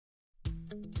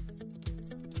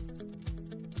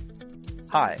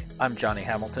Hi, I'm Johnny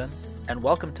Hamilton, and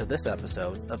welcome to this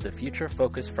episode of the Future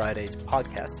Focus Fridays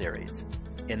podcast series.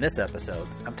 In this episode,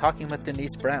 I'm talking with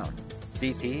Denise Bowen,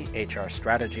 VP HR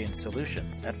Strategy and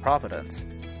Solutions at Providence.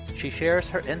 She shares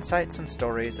her insights and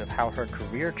stories of how her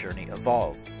career journey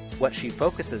evolved, what she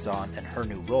focuses on in her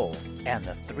new role, and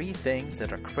the 3 things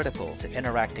that are critical to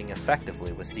interacting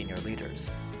effectively with senior leaders.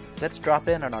 Let's drop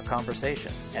in on our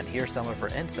conversation and hear some of her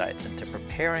insights into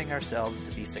preparing ourselves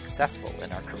to be successful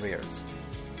in our careers.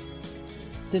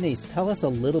 Denise, tell us a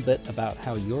little bit about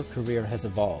how your career has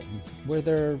evolved. Were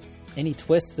there any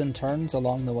twists and turns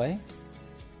along the way?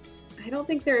 I don't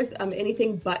think there's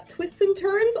anything but twists and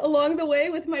turns along the way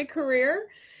with my career.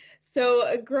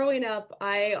 So growing up,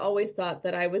 I always thought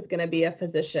that I was going to be a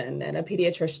physician and a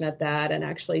pediatrician at that, and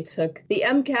actually took the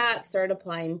MCAT, started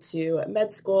applying to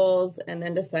med schools, and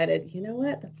then decided, you know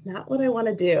what, that's not what I want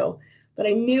to do. But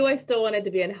I knew I still wanted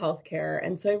to be in healthcare.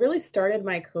 And so I really started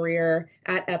my career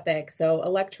at Epic, so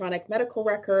electronic medical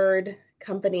record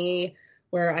company,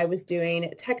 where I was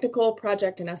doing technical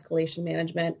project and escalation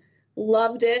management.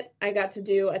 Loved it. I got to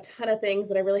do a ton of things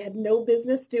that I really had no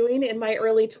business doing in my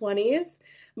early 20s,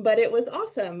 but it was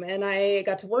awesome. And I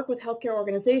got to work with healthcare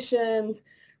organizations,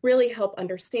 really help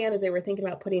understand as they were thinking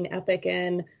about putting Epic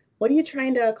in, what are you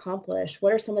trying to accomplish?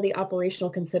 What are some of the operational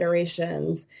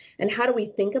considerations? And how do we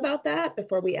think about that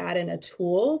before we add in a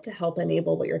tool to help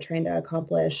enable what you're trying to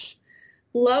accomplish?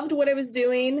 Loved what I was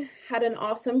doing, had an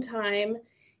awesome time,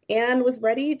 and was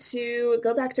ready to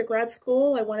go back to grad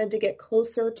school. I wanted to get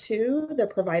closer to the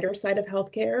provider side of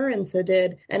healthcare, and so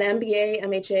did an MBA,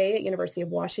 MHA at University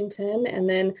of Washington, and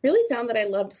then really found that I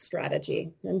loved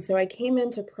strategy. And so I came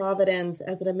into Providence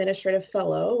as an administrative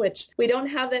fellow, which we don't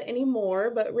have that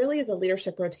anymore, but really is a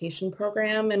leadership rotation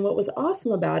program. And what was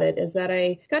awesome about it is that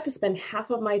I got to spend half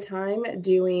of my time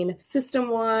doing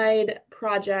system-wide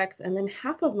projects, and then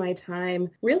half of my time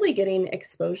really getting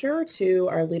exposure to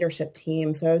our leadership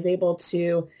team. So I was able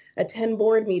to attend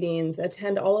board meetings,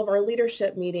 attend all of our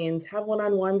leadership meetings, have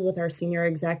one-on-ones with our senior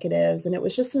executives. And it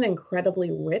was just an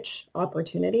incredibly rich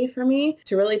opportunity for me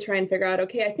to really try and figure out,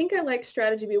 okay, I think I like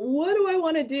strategy, but what do I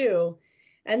want to do?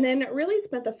 And then really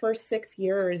spent the first 6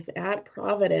 years at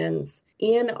Providence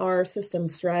in our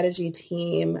systems strategy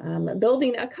team,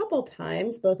 building a couple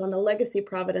times, both on the legacy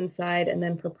Providence side and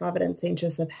then for Providence St.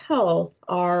 Joseph Health,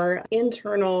 our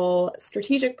internal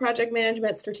strategic project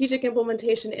management, strategic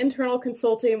implementation, internal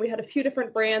consulting. We had a few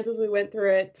different brands as we went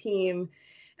through it, team.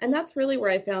 And that's really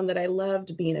where I found that I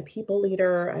loved being a people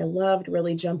leader. I loved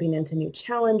really jumping into new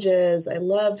challenges. I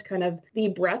loved kind of the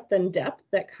breadth and depth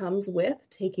that comes with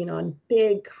taking on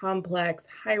big, complex,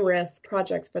 high-risk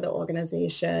projects for the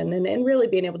organization, and really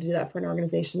being able to do that for an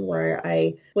organization where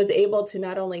I was able to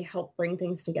not only help bring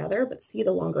things together, but see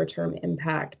the longer-term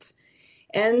impact.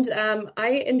 And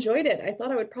I enjoyed it. I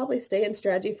thought I would probably stay in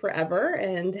strategy forever,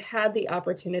 and had the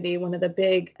opportunity. One of the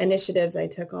big initiatives I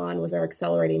took on was our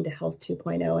Accelerating to Health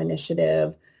 2.0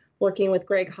 initiative, working with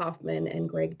Greg Hoffman and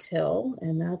Greg Till.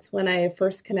 And that's when I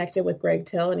first connected with Greg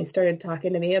Till, and he started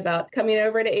talking to me about coming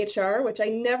over to HR, which I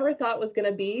never thought was going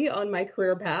to be on my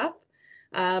career path.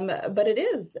 But it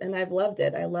is, and I've loved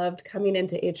it. I loved coming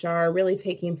into HR, really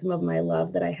taking some of my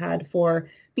love that I had for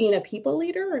being a people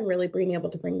leader and really being able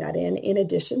to bring that in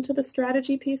addition to the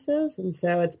strategy pieces. And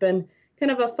so it's been kind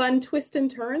of a fun twist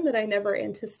and turn that I never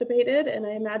anticipated. And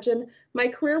I imagine my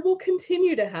career will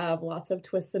continue to have lots of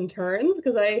twists and turns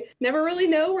because I never really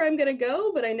know where I'm going to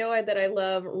go, but I know that I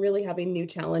love really having new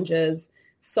challenges,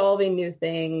 solving new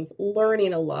things,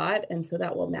 learning a lot. And so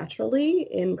that will naturally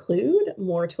include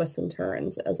more twists and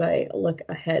turns as I look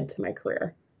ahead to my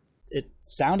career. It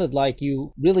sounded like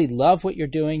you really love what you're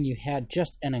doing. You had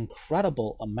just an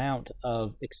incredible amount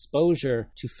of exposure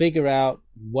to figure out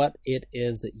what it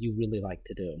is that you really like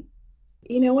to do.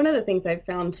 You know, one of the things I've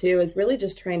found too is really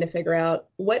just trying to figure out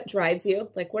what drives you.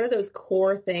 Like, what are those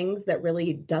core things that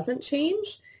really doesn't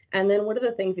change? And then what are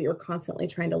the things that you're constantly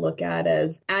trying to look at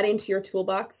as adding to your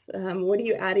toolbox? What are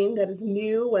you adding that is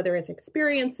new, whether it's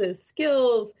experiences,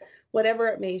 skills, whatever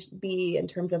it may be in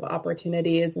terms of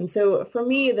opportunities. And so for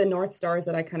me, the North Stars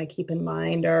that I kind of keep in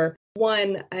mind are,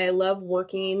 one, I love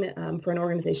working for an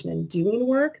organization and doing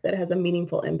work that has a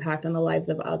meaningful impact on the lives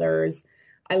of others.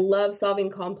 I love solving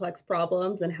complex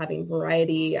problems and having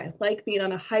variety. I like being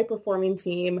on a high-performing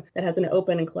team that has an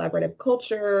open and collaborative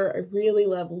culture. I really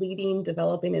love leading,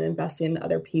 developing, and investing in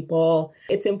other people.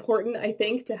 It's important, I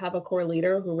think, to have a core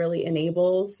leader who really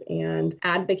enables and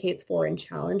advocates for and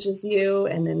challenges you.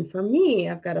 And then for me,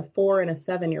 I've got a 4 and a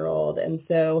 7-year-old. And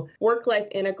so work-life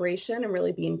integration and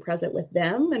really being present with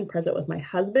them and present with my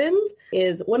husband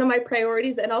is one of my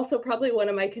priorities, and also probably one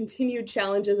of my continued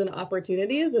challenges and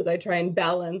opportunities as I try and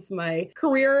balance my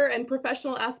career and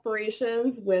professional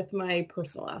aspirations with my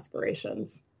personal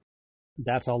aspirations.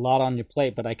 That's a lot on your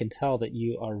plate, but I can tell that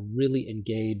you are really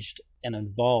engaged and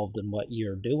involved in what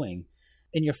you're doing.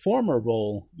 In your former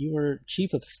role, you were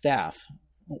chief of staff.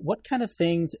 What kind of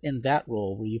things in that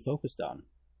role were you focused on?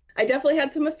 I definitely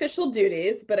had some official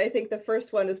duties, but I think the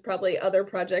first one is probably other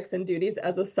projects and duties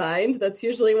as assigned. That's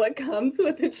usually what comes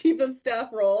with the chief of staff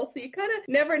role. So you kind of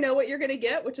never know what you're going to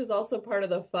get, which is also part of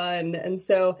the fun. And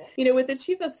so, with the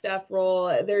chief of staff role,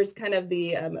 there's kind of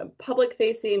the public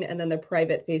facing and then the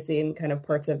private facing kind of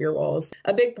parts of your roles.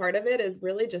 A big part of it is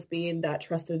really just being that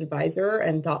trusted advisor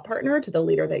and thought partner to the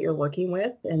leader that you're working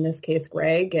with, in this case,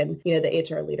 Greg, and, the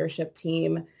HR leadership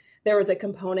team. There was a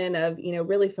component of,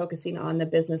 really focusing on the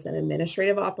business and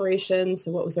administrative operations. So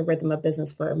what was the rhythm of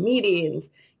business for our meetings?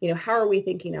 How are we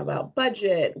thinking about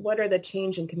budget? What are the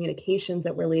change in communications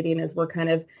that we're leading as we're kind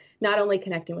of not only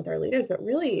connecting with our leaders, but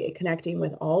really connecting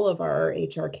with all of our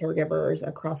HR caregivers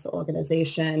across the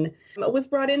organization? It was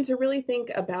brought in to really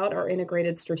think about our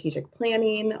integrated strategic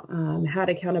planning, had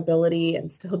accountability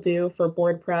and still do for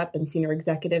board prep and senior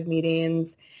executive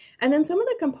meetings. And then some of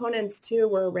the components, too,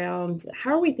 were around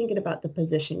how are we thinking about the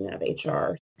positioning of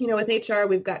HR? With HR,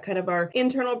 we've got kind of our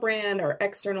internal brand, our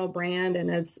external brand. And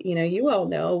as, you all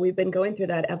know, we've been going through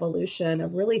that evolution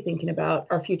of really thinking about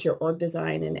our future org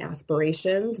design and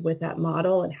aspirations with that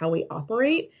model and how we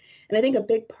operate. And I think a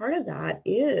big part of that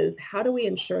is how do we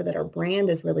ensure that our brand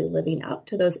is really living up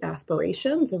to those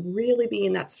aspirations of really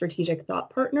being that strategic thought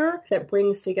partner that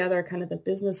brings together kind of the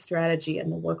business strategy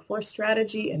and the workforce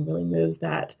strategy and really moves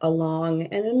that along.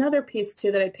 And another piece,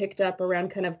 too, that I picked up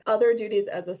around kind of other duties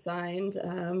as assigned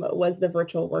was the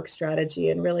virtual work strategy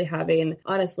and really having,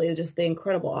 honestly, just the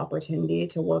incredible opportunity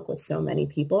to work with so many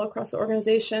people across the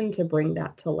organization to bring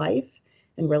that to life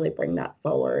and really bring that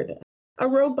forward. A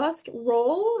robust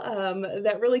role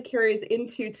that really carries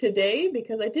into today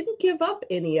because I didn't give up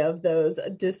any of those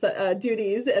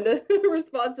duties and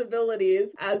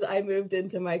responsibilities as I moved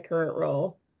into my current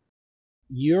role.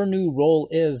 Your new role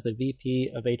is the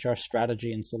VP of HR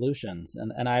Strategy and Solutions,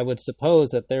 and I would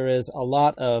suppose that there is a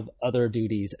lot of other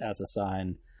duties as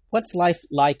assigned. What's life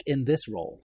like in this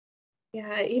role?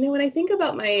 Yeah, when I think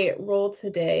about my role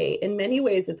today, in many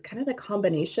ways, it's kind of the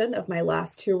combination of my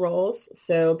last two roles.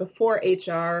 So before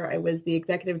HR, I was the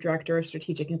executive director of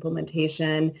strategic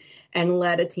implementation and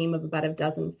led a team of about a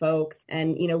dozen folks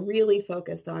and, really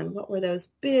focused on what were those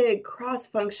big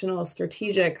cross-functional,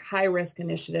 strategic, high-risk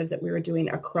initiatives that we were doing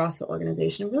across the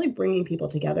organization, really bringing people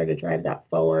together to drive that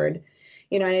forward.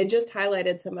 I just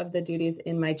highlighted some of the duties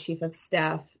in my chief of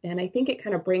staff, and I think it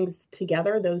kind of brings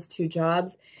together those two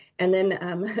jobs and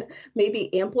then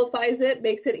maybe amplifies it,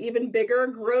 makes it even bigger,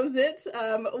 grows it,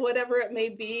 whatever it may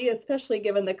be, especially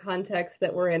given the context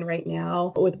that we're in right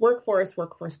now with workforce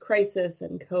crisis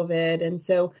and COVID. And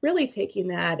so really taking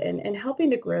that and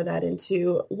helping to grow that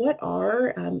into what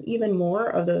are even more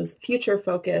of those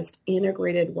future-focused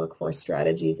integrated workforce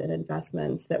strategies and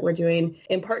investments that we're doing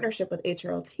in partnership with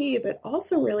HRLT, but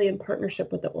also really in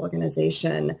partnership with the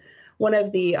organization. One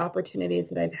of the opportunities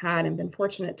that I've had and been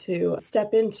fortunate to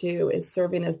step into is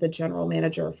serving as the general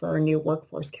manager for our new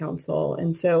workforce council.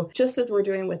 And so just as we're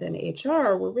doing within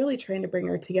HR, we're really trying to bring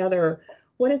her together.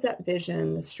 What is that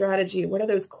vision, the strategy? What are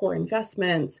those core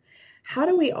investments? How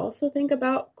do we also think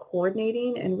about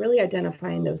coordinating and really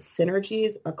identifying those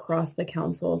synergies across the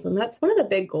councils? And that's one of the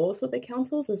big goals with the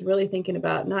councils is really thinking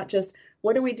about not just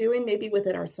what are we doing maybe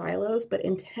within our silos, but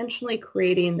intentionally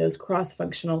creating those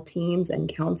cross-functional teams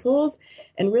and councils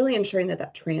and really ensuring that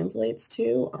that translates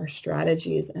to our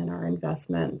strategies and our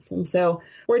investments. And so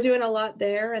we're doing a lot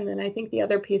there. And then I think the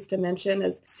other piece to mention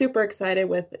is super excited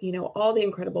with, all the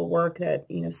incredible work that,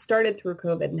 started through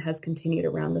COVID and has continued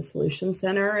around the Solution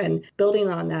Center and building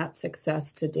on that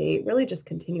success to date, really just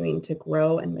continuing to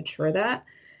grow and mature that.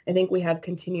 I think we have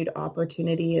continued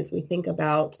opportunity as we think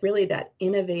about really that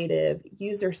innovative,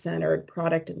 user-centered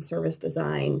product and service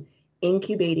design,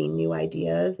 incubating new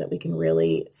ideas that we can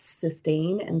really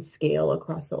sustain and scale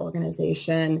across the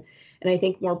organization. And I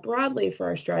think more broadly for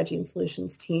our strategy and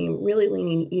solutions team, really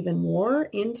leaning even more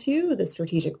into the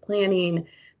strategic planning,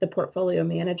 the portfolio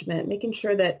management, making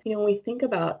sure that, when we think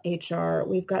about HR,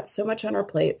 we've got so much on our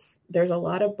plates. There's a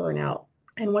lot of burnout.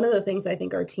 And one of the things I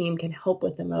think our team can help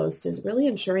with the most is really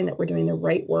ensuring that we're doing the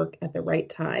right work at the right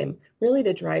time, really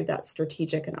to drive that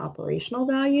strategic and operational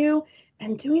value,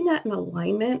 and doing that in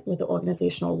alignment with the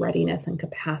organizational readiness and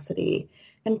capacity,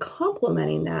 and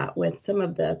complementing that with some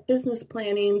of the business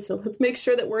planning. So let's make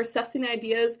sure that we're assessing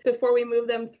ideas before we move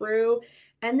them through.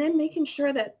 And then making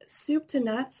sure that soup to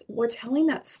nuts, we're telling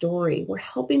that story. We're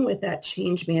helping with that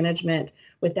change management,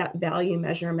 with that value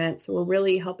measurement. So we're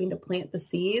really helping to plant the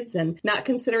seeds and not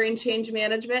considering change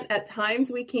management. At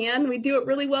times we can. We do it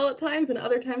really well at times, and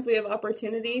other times we have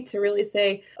opportunity to really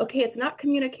say, okay, it's not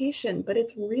communication, but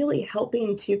it's really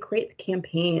helping to create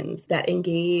campaigns that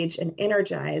engage and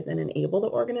energize and enable the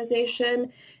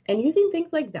organization, and using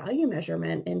things like value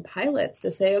measurement and pilots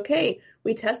to say, okay,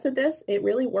 we tested this, it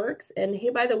really works. And hey,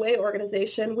 by the way,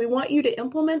 organization, we want you to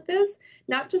implement this,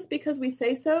 not just because we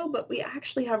say so, but we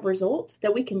actually have results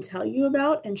that we can tell you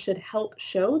about and should help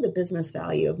show the business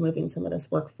value of moving some of this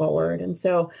work forward. And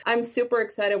so I'm super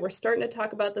excited. We're starting to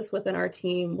talk about this within our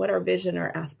team, what our vision,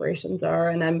 our aspirations are.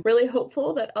 And I'm really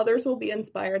hopeful that others will be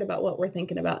inspired about what we're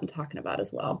thinking about and talking about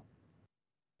as well.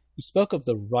 You spoke of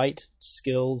the right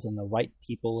skills and the right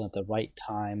people at the right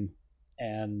time.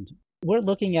 And we're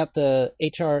looking at the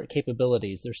HR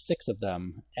capabilities. There's 6 of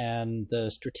them, and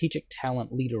the strategic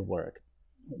talent leader work.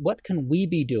 What can we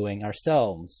be doing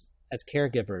ourselves as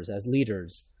caregivers, as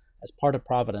leaders, as part of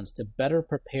Providence to better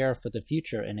prepare for the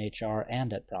future in HR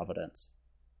and at Providence?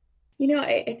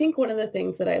 I think one of the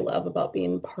things that I love about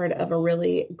being part of a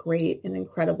really great and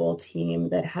incredible team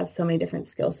that has so many different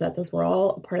skill sets is we're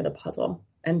all a part of the puzzle.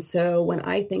 And so when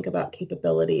I think about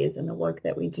capabilities and the work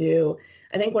that we do,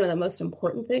 I think one of the most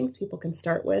important things people can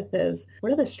start with is,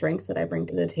 what are the strengths that I bring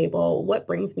to the table? What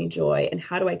brings me joy? And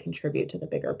how do I contribute to the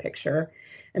bigger picture?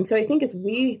 And so I think as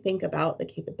we think about the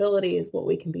capabilities, what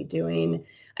we can be doing,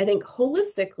 I think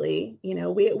holistically,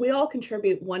 we all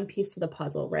contribute one piece to the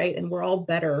puzzle, right? And we're all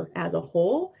better as a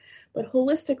whole. But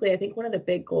holistically, I think one of the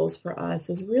big goals for us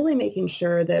is really making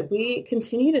sure that we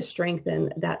continue to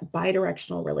strengthen that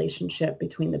bidirectional relationship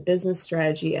between the business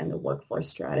strategy and the workforce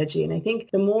strategy. And I think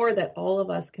the more that all of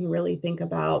us can really think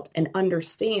about and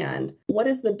understand, what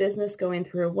is the business going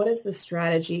through? What is the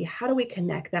strategy? How do we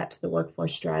connect that to the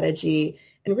workforce strategy?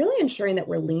 And really ensuring that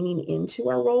we're leaning into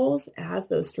our roles as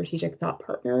those strategic thought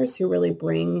partners who really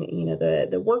bring,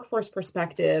 the workforce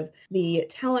perspective, the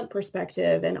talent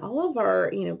perspective, and all of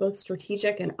our, both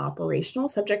strategic and operational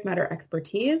subject matter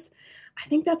expertise. I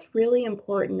think that's really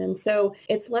important. And so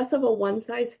it's less of a one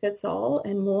size fits all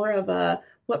and more of a,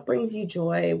 what brings you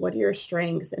joy? What are your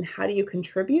strengths? And how do you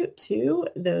contribute to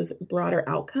those broader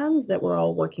outcomes that we're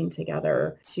all working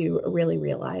together to really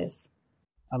realize?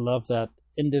 I love that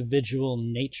individual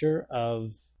nature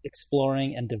of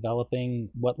exploring and developing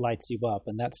what lights you up.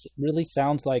 And that really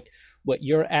sounds like what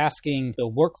you're asking the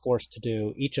workforce to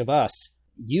do, each of us.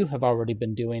 You have already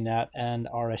been doing that and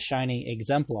are a shining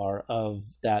exemplar of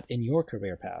that in your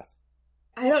career path.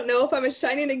 I don't know if I'm a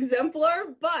shining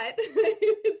exemplar, but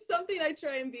it's something I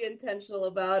try and be intentional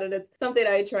about. And it's something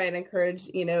I try and encourage,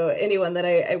 anyone that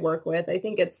I work with. I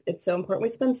think it's so important. We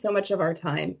spend so much of our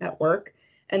time at work.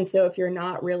 And so if you're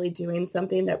not really doing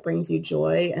something that brings you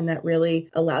joy and that really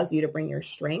allows you to bring your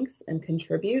strengths and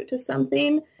contribute to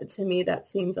something, to me, that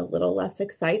seems a little less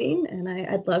exciting. And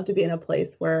I'd love to be in a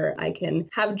place where I can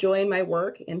have joy in my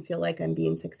work and feel like I'm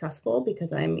being successful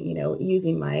because I'm,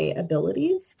 using my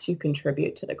abilities to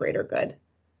contribute to the greater good.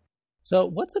 So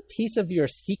what's a piece of your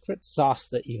secret sauce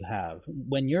that you have?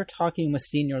 When you're talking with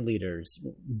senior leaders,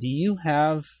 do you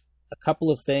have a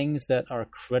couple of things that are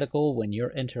critical when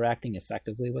you're interacting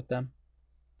effectively with them?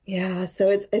 Yeah,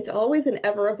 so it's always an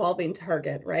ever-evolving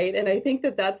target, right? And I think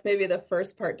that's maybe the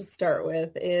first part to start with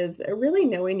is really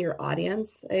knowing your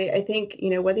audience. I think,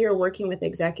 whether you're working with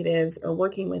executives or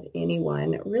working with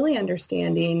anyone, really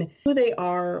understanding who they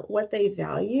are, what they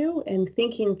value, and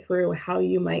thinking through how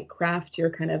you might craft your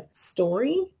kind of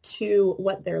story to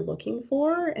what they're looking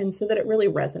for, and so that it really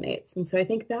resonates. And so I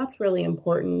think that's really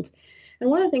important. And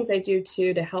one of the things I do,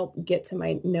 too, to help get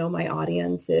to know my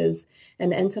audience is,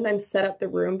 and sometimes set up the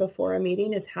room before a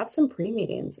meeting, is have some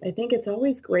pre-meetings. I think it's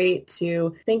always great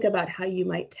to think about how you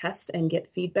might test and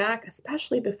get feedback,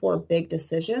 especially before big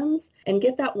decisions, and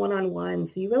get that one-on-one.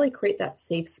 So you really create that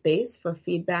safe space for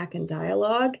feedback and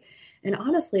dialogue. And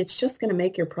honestly, it's just going to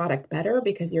make your product better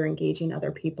because you're engaging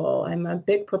other people. I'm a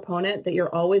big proponent that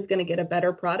you're always going to get a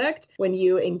better product when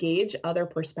you engage other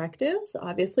perspectives.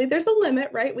 Obviously, there's a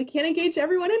limit, right? We can't engage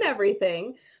everyone in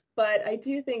everything. But I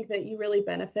do think that you really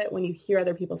benefit when you hear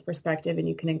other people's perspective and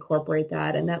you can incorporate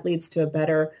that, and that leads to a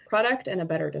better product and a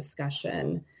better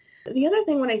discussion. The other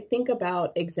thing when I think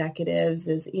about executives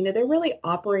is, they're really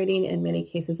operating in many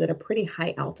cases at a pretty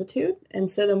high altitude. And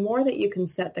so the more that you can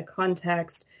set the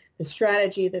context, the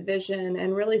strategy, the vision,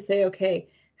 and really say, okay,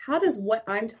 how does what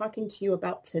I'm talking to you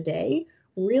about today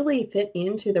really fit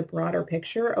into the broader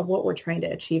picture of what we're trying to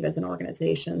achieve as an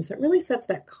organization? So it really sets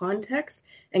that context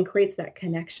and creates that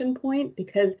connection point,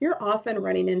 because you're often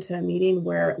running into a meeting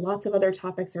where lots of other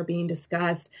topics are being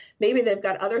discussed. Maybe they've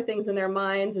got other things in their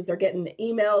minds as they're getting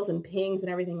emails and pings and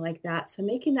everything like that. So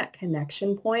making that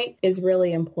connection point is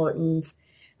really important.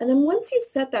 And then once you've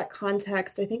set that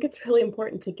context, I think it's really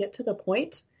important to get to the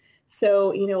point.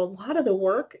 So, a lot of the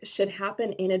work should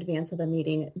happen in advance of the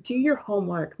meeting. Do your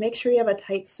homework. Make sure you have a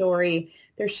tight story.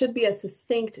 There should be a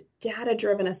succinct,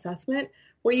 data-driven assessment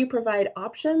where you provide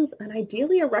options and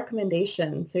ideally a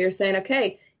recommendation. So you're saying,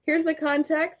 okay, here's the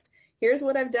context, here's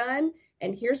what I've done,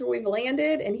 and here's where we've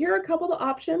landed, and here are a couple of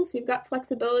options. So you've got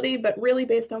flexibility, but really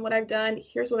based on what I've done,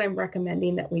 here's what I'm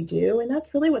recommending that we do. And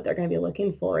that's really what they're going to be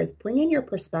looking for, is bring in your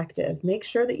perspective. Make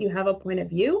sure that you have a point of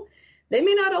view. They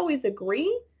may not always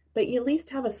agree, but you at least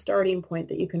have a starting point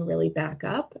that you can really back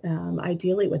up,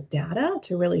 ideally with data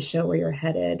to really show where you're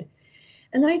headed.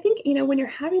 And then I think, when you're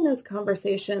having those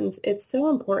conversations, it's so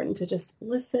important to just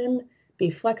listen, be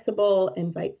flexible,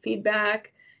 invite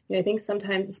feedback. I think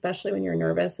sometimes, especially when you're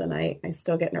nervous, and I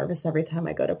still get nervous every time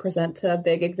I go to present to a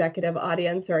big executive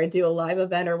audience or I do a live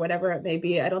event or whatever it may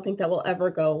be. I don't think that will ever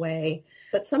go away.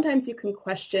 But sometimes you can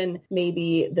question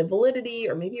maybe the validity,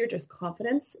 or maybe your just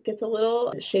confidence gets a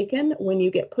little shaken when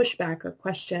you get pushback or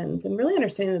questions, and really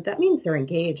understanding that means they're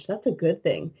engaged. That's a good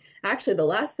thing. Actually, the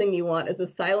last thing you want is a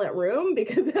silent room,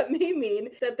 because that may mean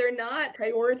that they're not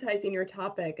prioritizing your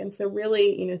topic. And so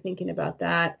really, thinking about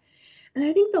that. And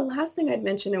I think the last thing I'd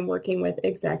mention in working with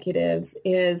executives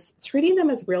is treating them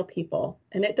as real people.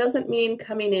 And it doesn't mean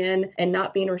coming in and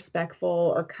not being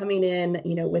respectful or coming in,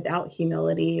 without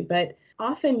humility, but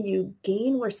often you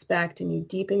gain respect and you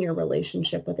deepen your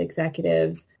relationship with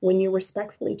executives when you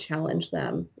respectfully challenge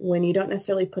them, when you don't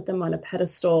necessarily put them on a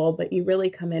pedestal, but you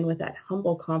really come in with that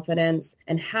humble confidence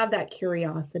and have that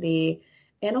curiosity,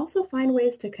 and also find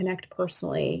ways to connect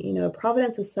personally.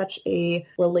 Providence is such a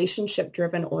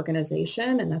relationship-driven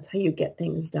organization, and that's how you get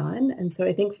things done. And so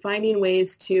I think finding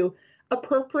ways to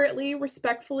appropriately,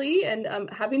 respectfully, and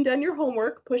having done your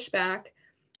homework, push back,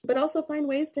 but also find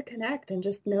ways to connect and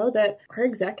just know that our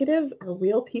executives are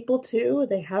real people too.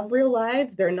 They have real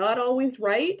lives. They're not always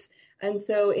right. And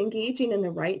so engaging in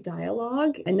the right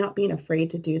dialogue and not being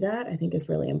afraid to do that, I think, is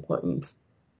really important.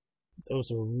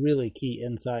 Those are really key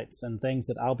insights and things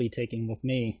that I'll be taking with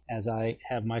me as I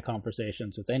have my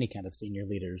conversations with any kind of senior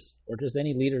leaders or just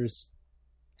any leaders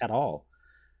at all.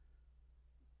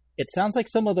 It sounds like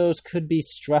some of those could be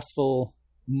stressful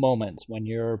moments when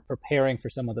you're preparing for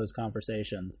some of those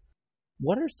conversations.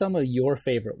 What are some of your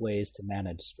favorite ways to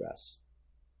manage stress?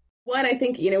 One, I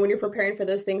think, when you're preparing for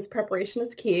those things, preparation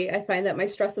is key. I find that my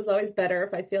stress is always better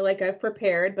if I feel like I've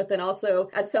prepared, but then also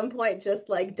at some point just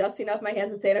like dusting off my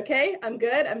hands and saying, okay, I'm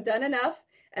good, I'm done enough,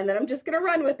 and then I'm just going to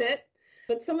run with it.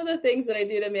 But some of the things that I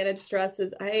do to manage stress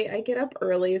is I get up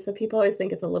early, so people always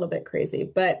think it's a little bit crazy,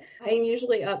 but I'm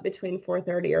usually up between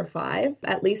 4:30 or 5,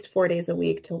 at least 4 days a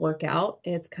week to work out.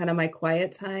 It's kind of my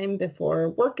quiet time before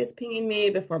work is pinging me,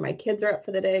 before my kids are up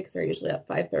for the day, because they're usually up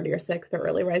 5:30 or 6. They're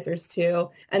early risers too.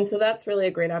 And so that's really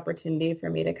a great opportunity for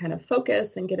me to kind of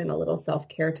focus and get in a little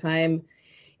self-care time.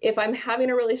 If I'm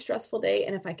having a really stressful day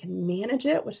and if I can manage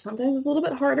it, which sometimes is a little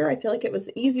bit harder, I feel like it was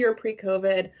easier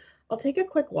pre-COVID, I'll take a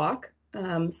quick walk.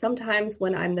 Sometimes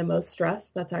when I'm the most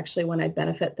stressed, that's actually when I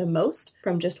benefit the most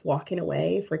from just walking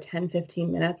away for 10,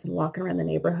 15 minutes and walking around the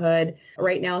neighborhood.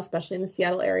 Right now, especially in the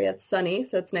Seattle area, it's sunny,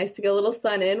 so it's nice to get a little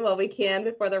sun in while we can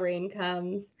before the rain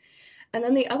comes. And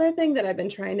then the other thing that I've been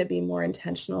trying to be more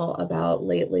intentional about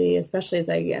lately, especially as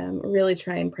I really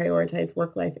try and prioritize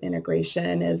work-life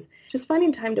integration, is just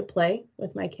finding time to play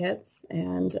with my kids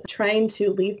and trying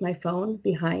to leave my phone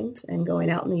behind and going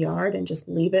out in the yard and just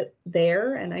leave it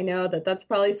there. And I know that that's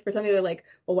probably for some people like,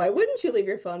 well, why wouldn't you leave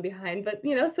your phone behind? But,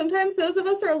 sometimes those of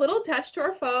us are a little attached to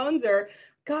our phones, or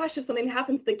gosh, if something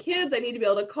happens to the kids, I need to be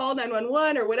able to call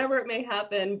 911 or whatever it may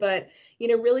happen. But,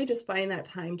 really just finding that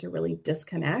time to really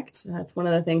disconnect. That's one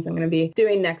of the things I'm going to be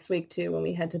doing next week, too, when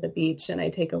we head to the beach and I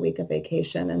take a week of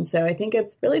vacation. And so I think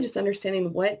it's really just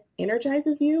understanding what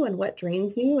energizes you and what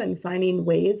drains you and finding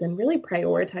ways and really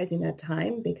prioritizing that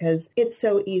time, because it's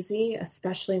so easy,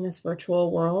 especially in this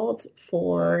virtual world,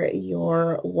 for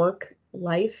your work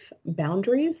life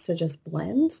boundaries to just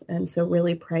blend. And so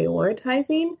really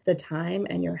prioritizing the time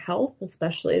and your health,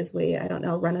 especially as we,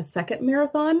 run a second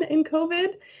marathon in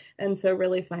COVID. And so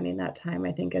really finding that time,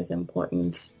 I think, is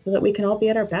important so that we can all be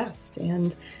at our best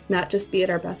and not just be at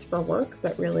our best for work,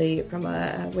 but really from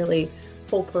a really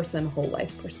whole person, whole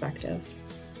life perspective.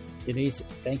 Denise,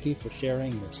 thank you for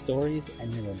sharing your stories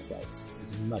and your insights. It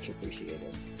was much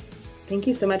appreciated. Thank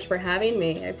you so much for having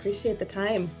me. I appreciate the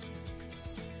time.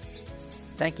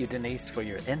 Thank you, Denise, for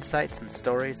your insights and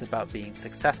stories about being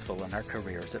successful in our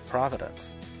careers at Providence.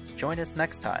 Join us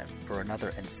next time for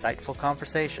another insightful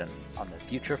conversation on the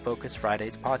Future Focus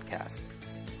Fridays podcast.